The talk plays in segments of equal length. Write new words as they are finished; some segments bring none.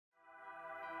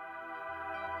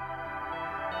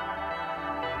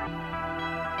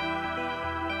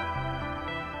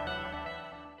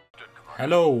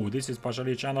Hello, this is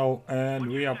Pasha channel, and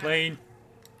we are playing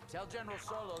Tell General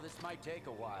Solo this might take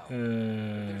a while.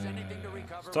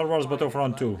 Star Wars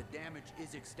Battlefront 2. The damage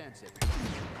is extensive.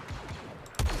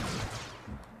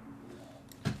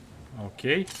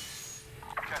 Okay.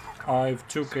 I've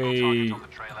took a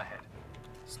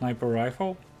sniper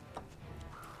rifle.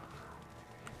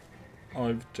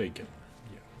 I've taken.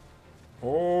 Yeah.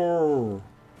 Oh,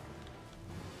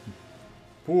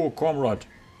 poor comrade.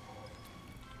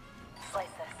 Slice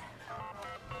this.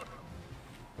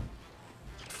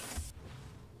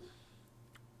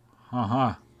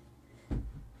 Haha.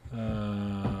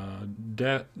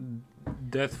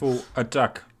 Deathful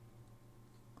attack.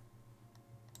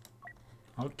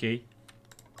 Okay.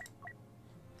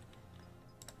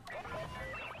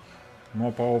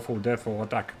 More powerful deathful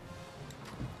attack.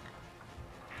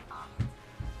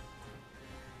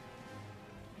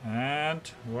 And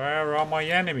where are my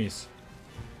enemies?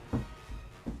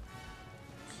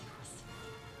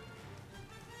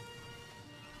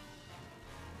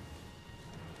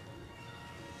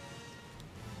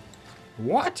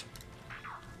 What?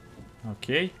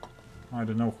 Okay. I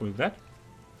don't know who is that.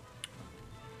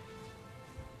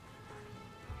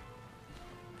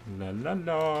 La la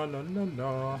la la la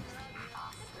la.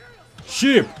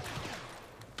 Ship!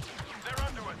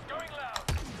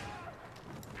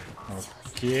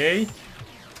 Okay.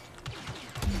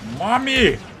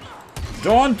 Mommy!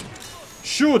 Don't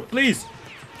shoot, please!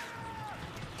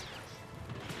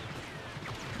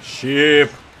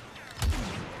 Ship!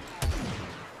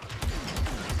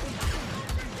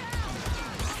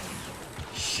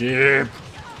 Ship!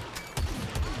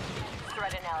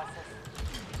 Threat analysis.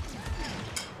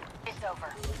 It's over.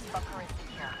 Bunker is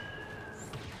secure.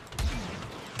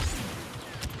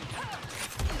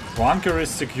 Bunker is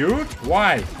secured?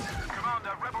 Why?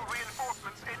 Commander, rebel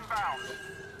reinforcements inbound.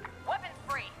 Weapons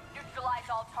free. Neutralize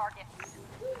all targets.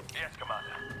 Yes,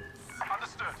 Commander.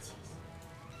 Understood.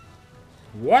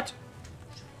 What?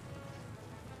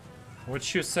 What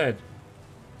she said?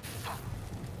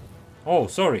 Oh,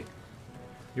 sorry.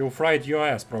 You fried your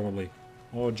ass, probably.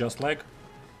 Or just like.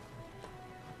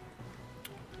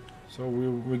 So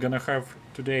we're gonna have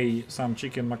today some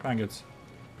chicken McNuggets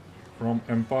from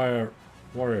Empire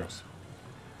Warriors.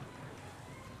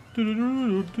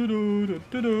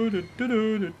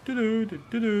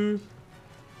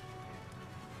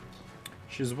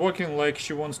 She's walking like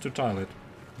she wants to toilet,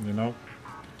 you know?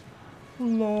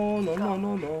 La la la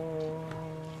la la.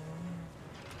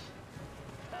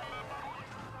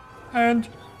 And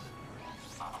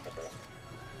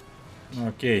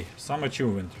okay, some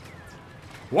achievement.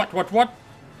 What?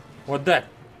 What that?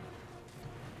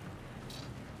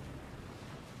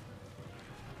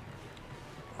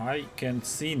 I can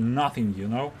see nothing, you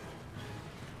know?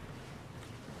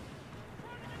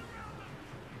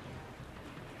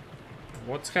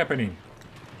 What's happening?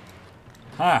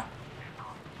 Ha!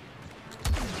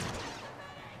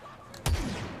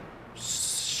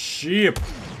 Ship!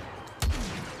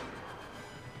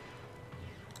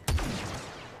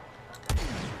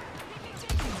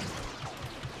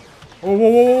 Oh, whoa,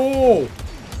 whoa, whoa.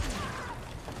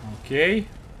 Okay.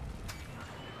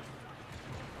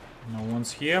 No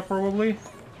one's here, probably.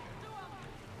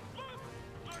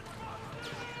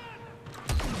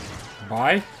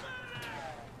 Bye.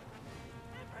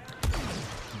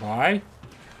 Bye.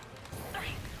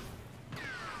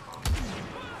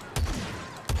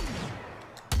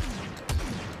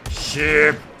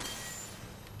 Ship.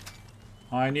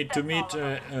 I need to meet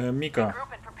Mika.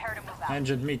 Group and prepare to move out.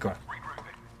 Agent Mika.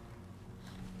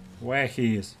 Where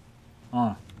he is?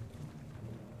 Ah.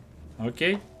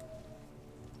 Okay.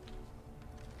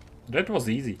 That was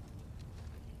easy.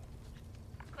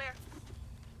 Clear.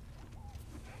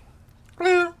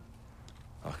 Clear.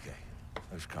 Okay,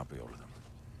 those can't be all of them.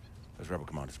 Those rebel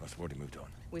commanders must have already moved on.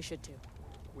 We should too.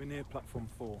 We're near platform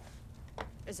 4.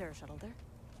 Is there a shuttle there?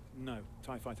 No,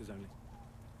 TIE fighters only.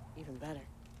 Even better.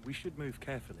 We should move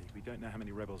carefully. We don't know how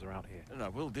many rebels are out here. No,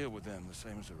 we'll deal with them the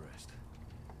same as the rest.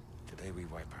 Today we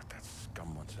wipe out that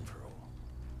scum once and for all.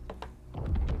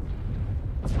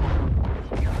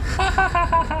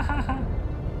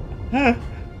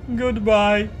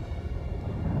 Goodbye.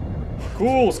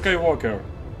 Cool, Skywalker.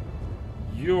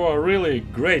 You are really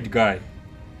great guy.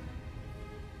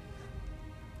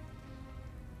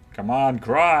 Come on,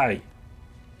 cry.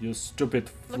 You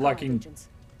stupid Look fucking around, agents.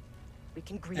 We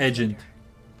can grieve agent. later.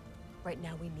 Right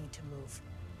now we need to move.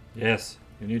 Yes,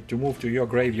 you need to move to your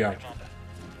graveyard.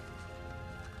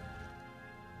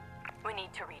 We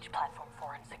need to reach platform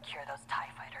 4 and secure those TIE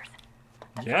fighters.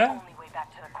 That's Yeah? the only way back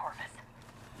to the Corvus.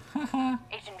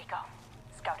 Agent Miko,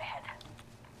 scout ahead.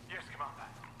 Yes, Commander.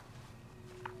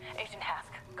 Agent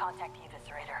Hask, contact the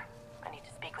Eviscerator. I need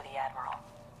to speak with the Admiral.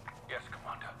 Yes,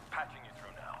 Commander. Patching you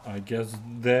through now. I guess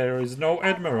there is no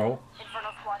Admiral. Inferno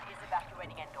Squad is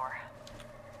evacuating Endor.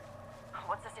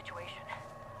 What's the situation?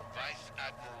 Vice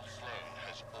Admiral Sloan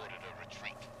has ordered a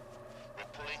retreat.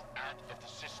 We're pulling out of the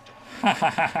system.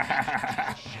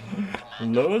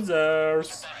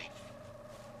 Losers.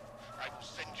 I will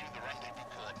send you the rendezvous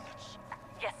coordinates.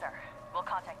 Yes, sir. We'll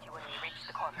contact you when we reach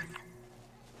the Corvus.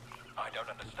 I don't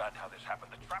understand how this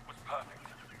happened. The trap was perfect.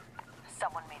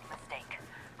 Someone made a mistake.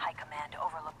 High Command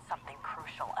overlooked something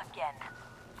crucial again.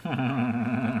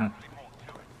 Actually more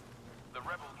to it. The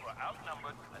rebels were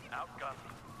outnumbered and outgunned.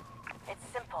 It's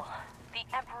simple. The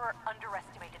Emperor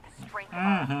underestimated the strength of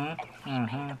our and we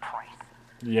paid the price.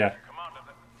 Yeah, Commander,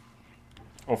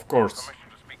 of course. permission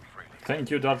to speak freely.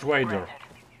 Thank you, Darth Vader. Granted.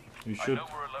 You I should know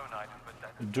we're a lone item, but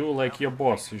that do like your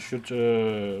boss. You should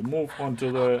move on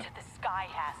to the To the sky,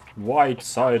 Hask. white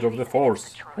side of the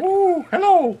Force. Ooh,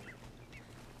 hello!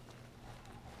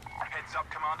 heads up,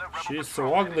 Commander. Rebel She's so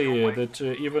patrol ugly heading your way. that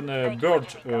even a bird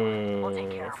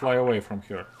fly away from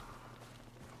her.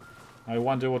 I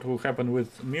wonder what will happen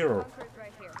with Mirror.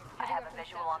 Right here. I have a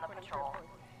visual on the patrol.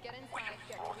 Get inside,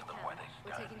 get to the them where town. they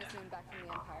We're taking this moon back from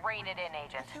the Empire. Rein it in,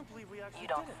 Agent. You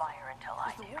don't fire until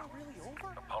I do.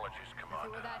 Apologies, If it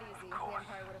Commander. were that easy, the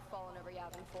Empire would have fallen over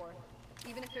Yavin 4.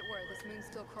 Even if it were, this moon's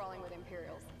still crawling with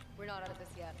Imperials. We're not out of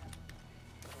this yet.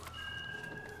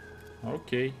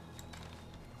 Okay.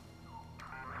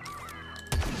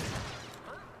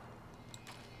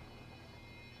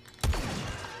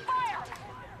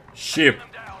 Ship.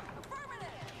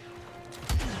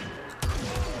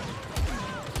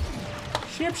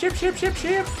 Ship, ship, ship, ship,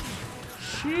 ship.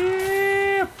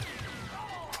 Ship.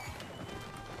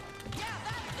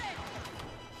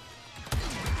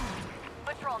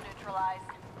 Patrol neutralized.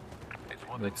 It's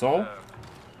what That's they all? deserve.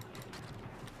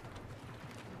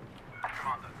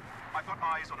 Commander, I've got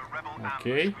eyes on a rebel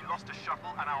Okay. ambush. We lost a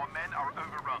shuttle and our men are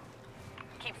overrun.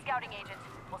 Keep scouting, Agent.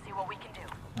 We'll see what we can do.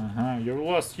 You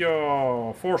lost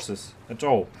your forces at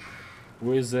all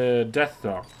with Death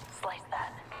Star. Slice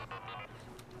that.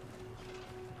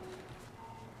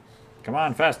 Come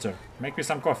on, faster. Make me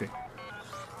some coffee.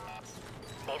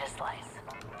 Need a slice.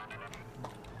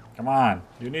 Come on.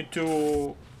 You need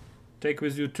to take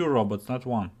with you 2 robots, not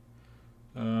 1.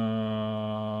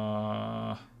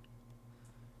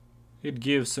 It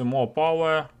gives more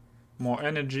power, more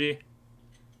energy,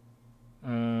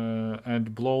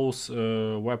 and blows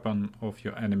weapon of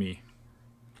your enemy.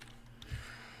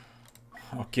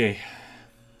 Okay.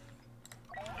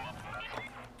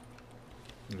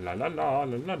 La la la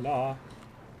la la la.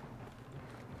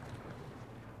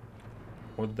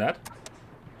 What's that?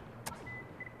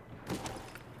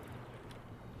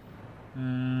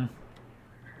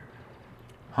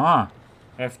 Huh.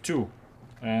 F2.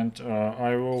 And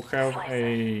I will have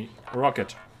a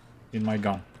rocket in my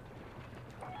gun.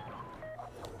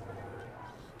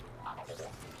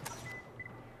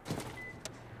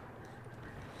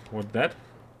 What's that?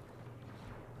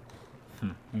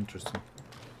 Interesting.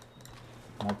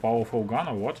 More powerful gun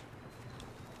or what?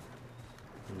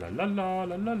 La la la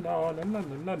la la la la la la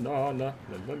la la la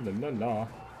la la la.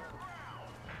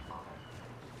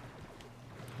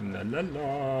 La la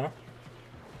la.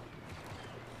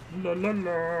 La la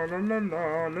la la la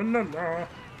la la la la.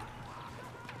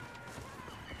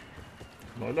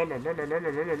 La la la la la la la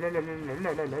la la la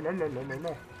la la la la la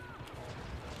la.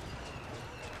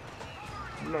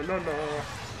 La la la.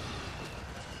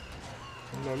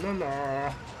 La la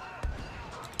la.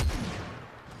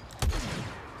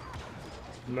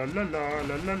 La la la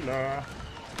la la la.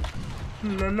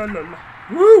 La la la la.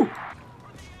 Woo!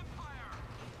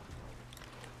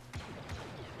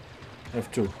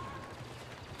 F2.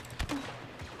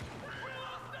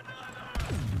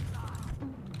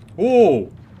 Oh!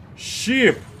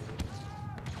 Ship!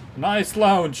 Nice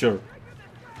launcher!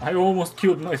 I almost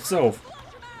killed myself.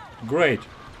 Great.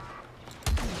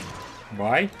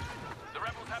 Bye. The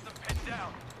rebels have them pinned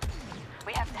down.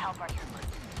 We have to help our troopers.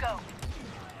 Go.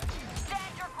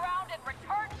 Stand your ground and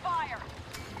return fire.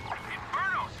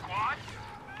 Inferno Squad!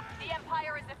 The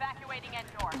Empire is evacuating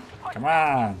Endor. Push Come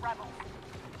back on. these rebels.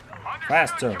 Understood,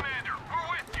 Faster. Commander. We're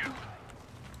with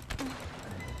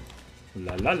you.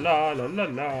 La la la la la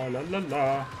la la la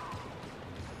la.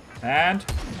 And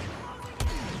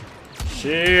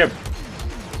ship.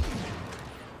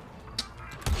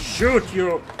 Shoot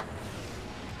you.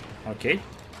 Okay.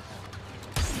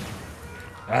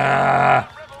 Ah.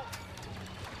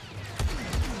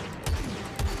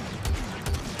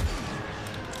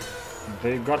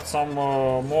 They got some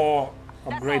more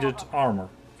upgraded armor.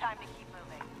 Time to keep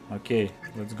moving. Okay,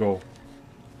 let's go.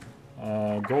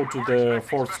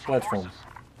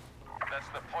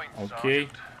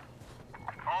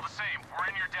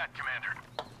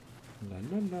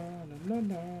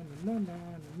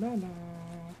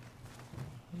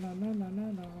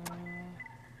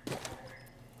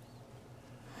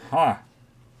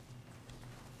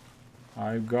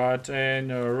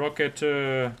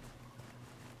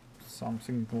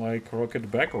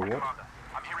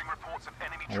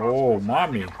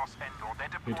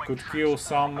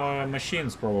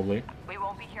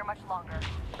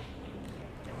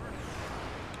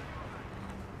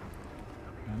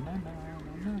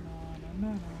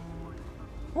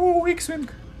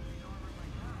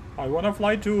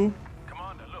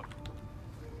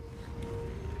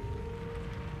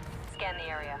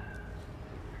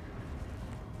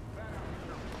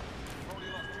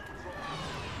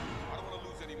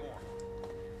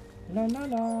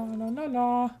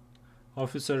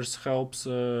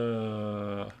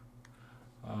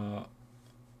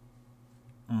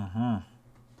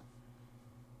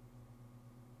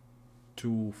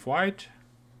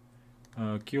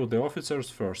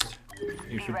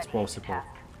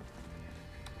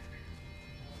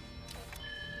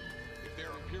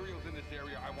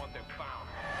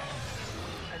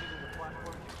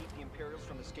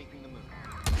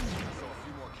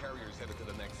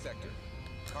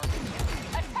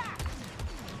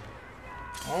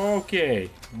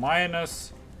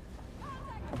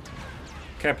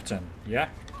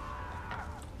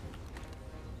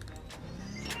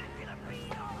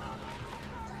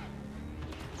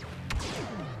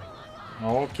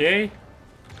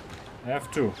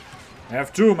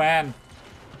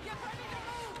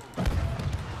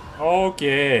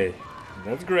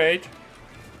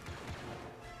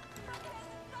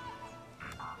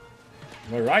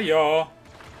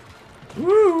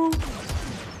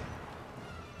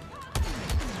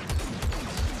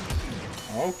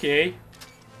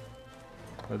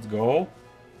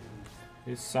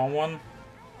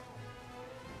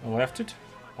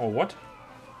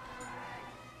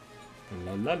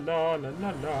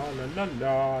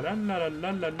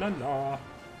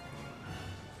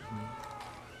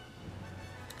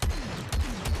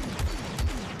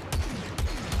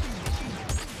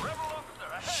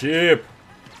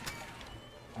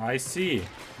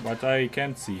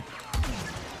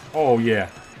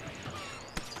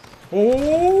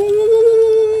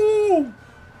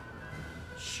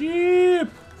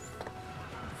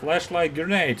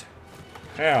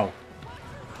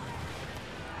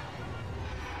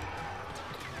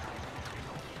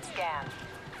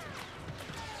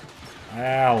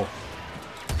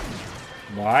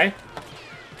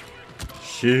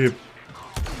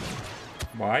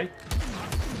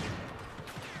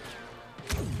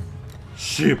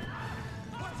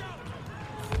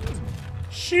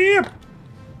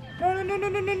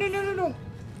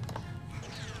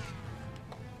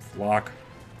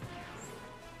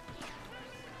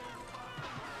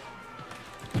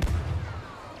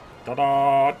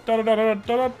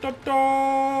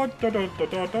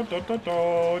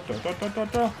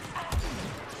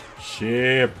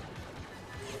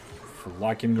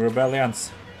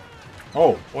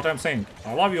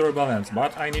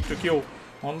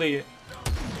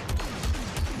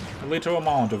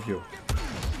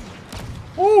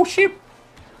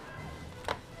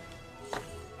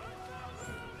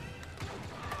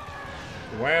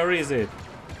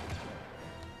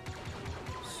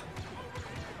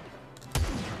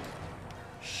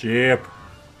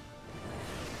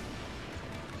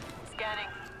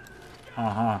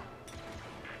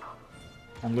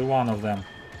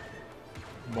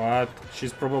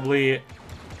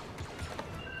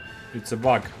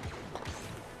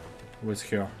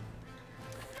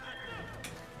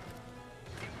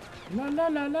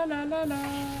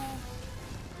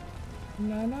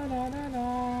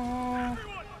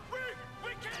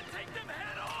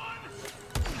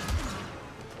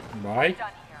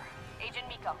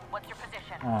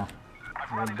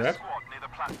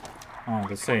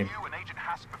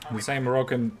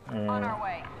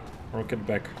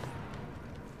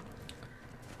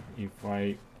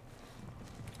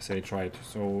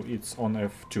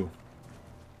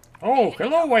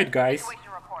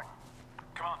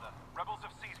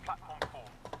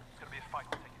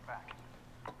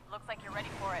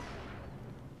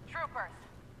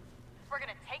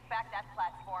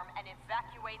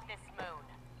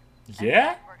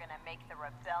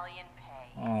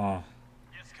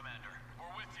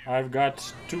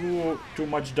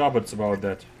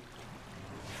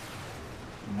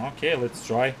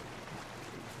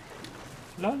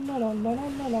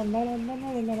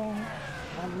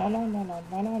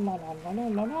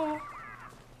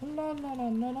 La la la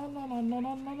la la la la la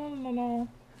la la la la.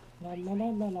 La la la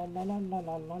la la la la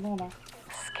la la la la.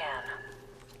 Scan.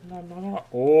 La la la.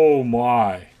 Oh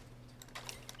my.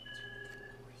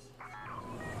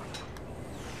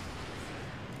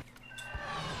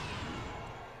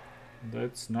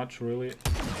 That's not really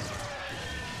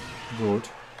good.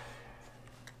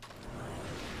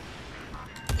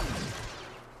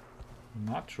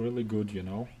 Not really good, you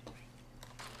know.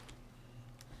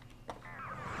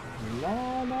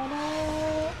 La la la.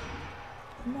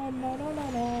 La la la la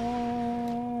la.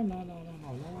 La la la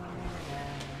la la.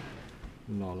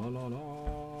 La la la la.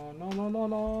 La la la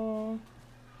la.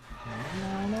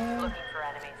 Looking for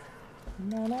enemies.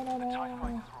 La la la TIE la.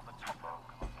 fighters are on the top row,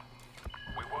 Commander.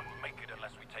 We won't make it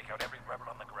unless we take out every rebel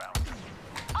on the ground.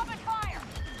 Open fire!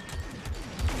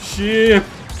 Ship!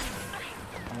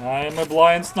 I'm a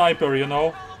blind sniper, you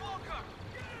know.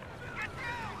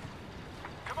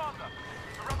 Commander,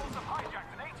 the rebels have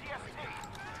hijacked an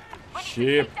ATST.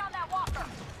 Ship. Take down that walker!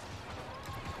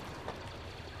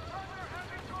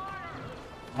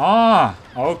 Ah,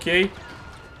 okay.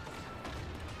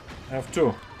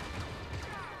 F2.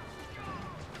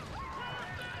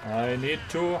 I need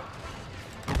to...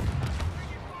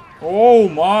 Oh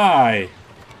my!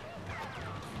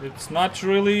 It's not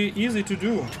really easy to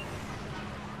do.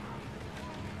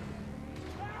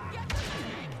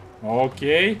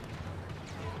 Okay.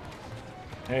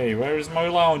 Hey, where is my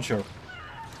launcher?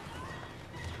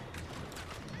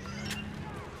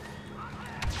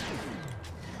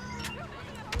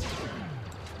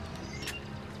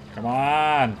 Come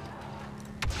on.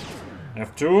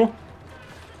 F2.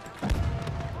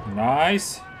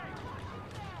 Nice.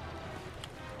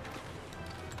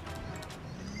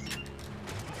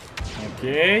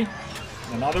 Okay.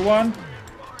 Another one.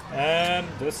 And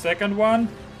the second one.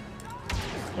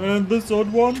 And the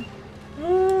third one.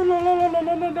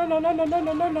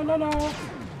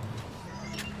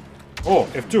 Oh,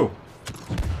 F2.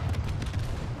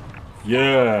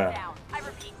 Yeah. Down. I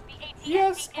repeat, the ATST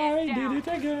Yes, is I down. did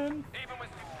it again. Even with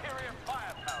superior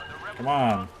firepower, the rebels... Come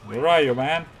on. Where are you,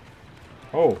 man?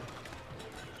 Oh.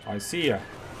 I see ya.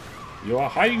 You are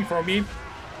hiding from me.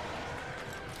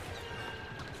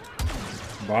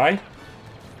 Bye.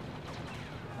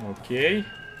 Okay.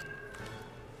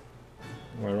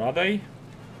 Where are they?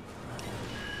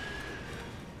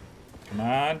 Come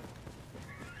on.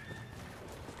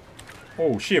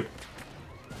 Oh, ship.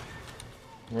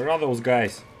 Where are those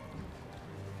guys?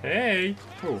 Hey.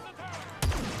 Oh.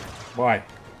 Bye.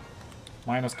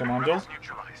 Minus commander.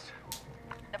 neutralized.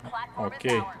 The platform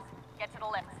Okay. is ours. Get to the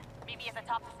lift. Meet me at the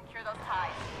top to secure those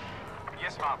ties.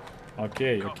 Yes, Mom.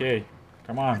 Okay, okay.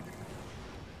 Come on.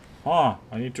 Huh,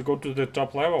 I need to go to the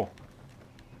top level.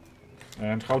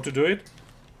 And how to do it?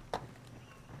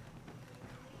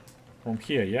 From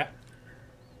here, yeah?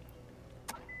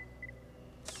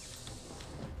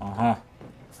 Uh-huh.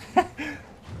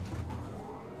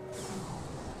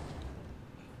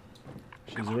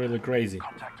 She's really crazy.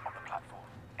 Contact on the platform.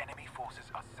 Enemy forces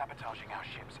are sabotaging our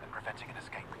ships and preventing an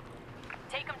escape.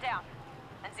 Take them down.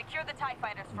 And secure the TIE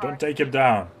fighters first. Don't take it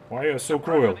down. Why are you so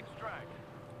cruel? Extract.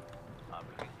 I'm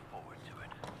looking forward to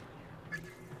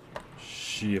it.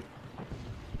 Ship.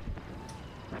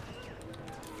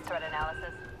 Threat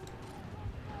analysis.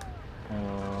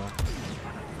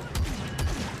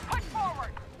 Push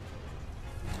forward!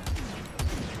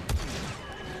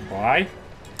 Why?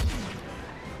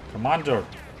 Commander,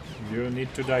 you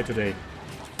need to die today.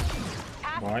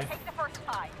 Pasha, Why? take the first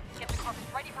tie. Get the corpus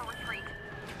ready for retreat.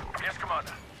 Yes,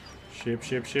 Commander. Ship,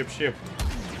 ship, ship, ship.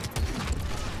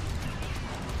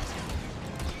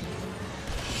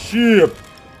 Ship!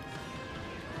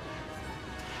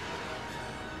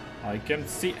 I can't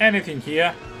see anything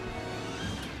here.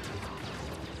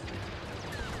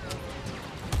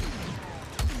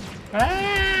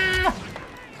 Ah!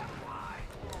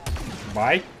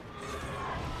 Bye.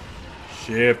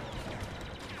 Ship.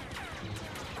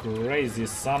 Crazy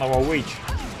son of a witch.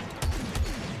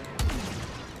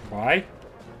 Bye.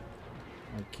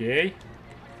 Okay.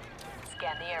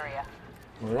 Scan the area.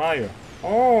 Where are you?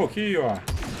 Oh, here you are.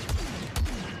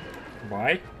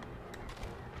 Bye.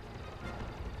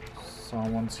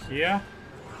 Someone's here.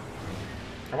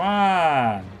 Come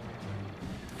on.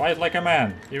 Fight like a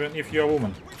man, even if you're a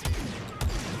woman.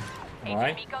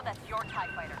 Bye. Agent Miko, that's your TIE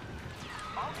fighter.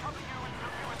 I'll cover you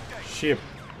until you escape. Ship.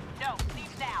 No,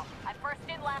 leave now. I'm first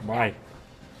in, last Bye. out.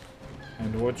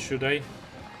 And what should I?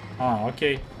 Ah,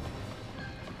 okay.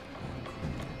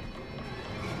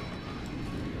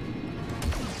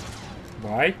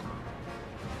 Bye.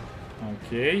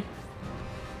 Okay.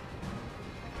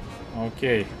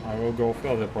 Okay, I will go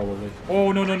further probably.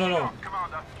 Oh, no, no, no, no.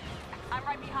 Commander. I'm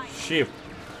right behind Ship.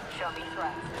 Show me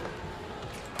threats.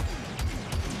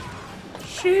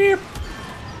 Ship.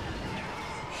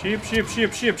 Ship, ship,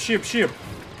 ship, ship, ship, ship.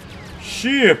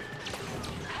 Ship.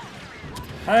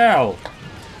 Hell.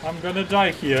 I'm gonna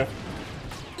die here.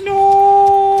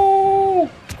 No!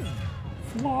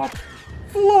 Flock.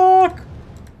 Flock.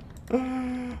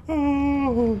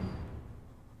 Oh.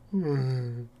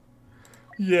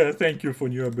 Yeah, thank you for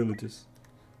new abilities.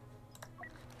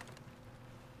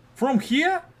 From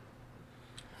here?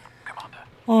 Commander,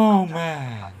 Oh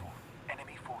man.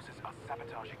 enemy forces are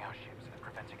sabotaging our ships and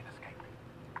preventing an escape.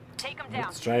 Take them down.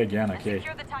 Let's try again, And okay.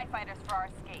 secure the TIE fighters for our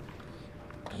escape.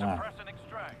 Come on. Press and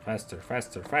extract. Faster,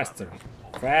 faster, faster.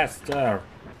 Faster.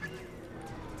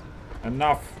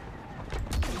 Enough.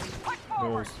 Push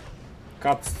forward. Those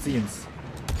cutscenes.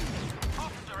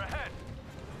 Officer ahead.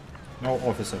 No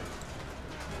officer.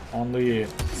 Only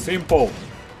simple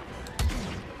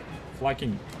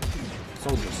flanking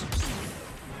soldiers.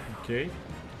 Okay.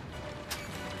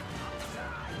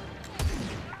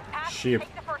 Pass, Ship.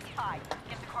 take the first TIE.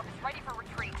 Get the corpus ready for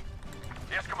retreat.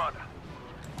 Yes, Commander.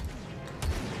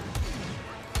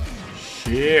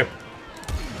 Ship.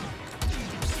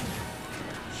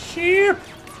 Ship.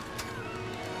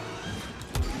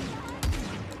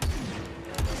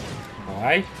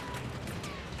 Bye.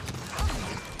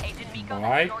 Agent Miko,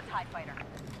 Why? that's your TIE fighter.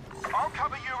 I'll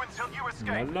cover you until you La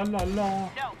escape. la la la.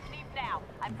 No, leave now.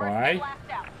 I'm first Why? in,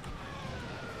 last out.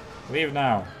 Leave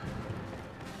now.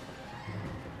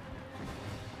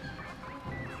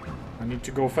 I need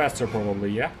to go faster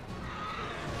probably, yeah?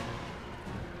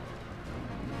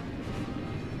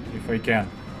 If I can.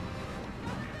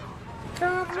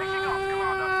 Come I'm right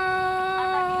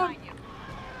on! behind you.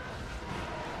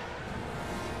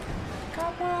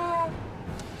 Come on!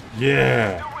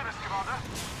 Yeah! Still with us, Commander.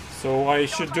 So I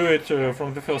should do it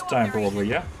from the first time probably,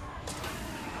 yeah?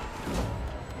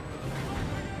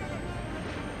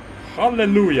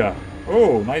 Hallelujah!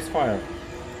 Oh, nice fire.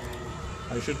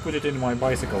 I should put it in my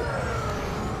bicycle.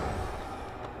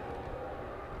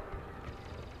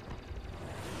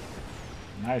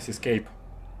 Nice escape.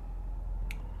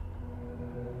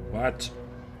 But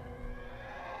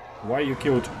why you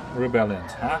killed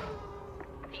rebellions, huh?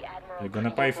 The Admiral You're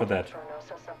gonna pay for that.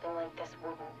 so something like this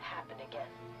wouldn't happen again.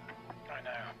 I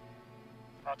know.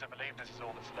 Hard to believe this is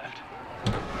all that's left.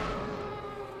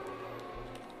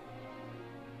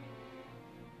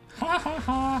 Ha ha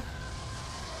ha!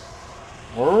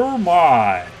 Oh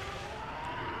my!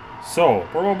 So,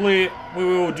 probably we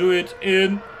will do it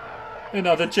in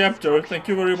another chapter. Thank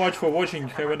you very much for watching.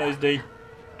 Have a nice day.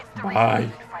 Bye.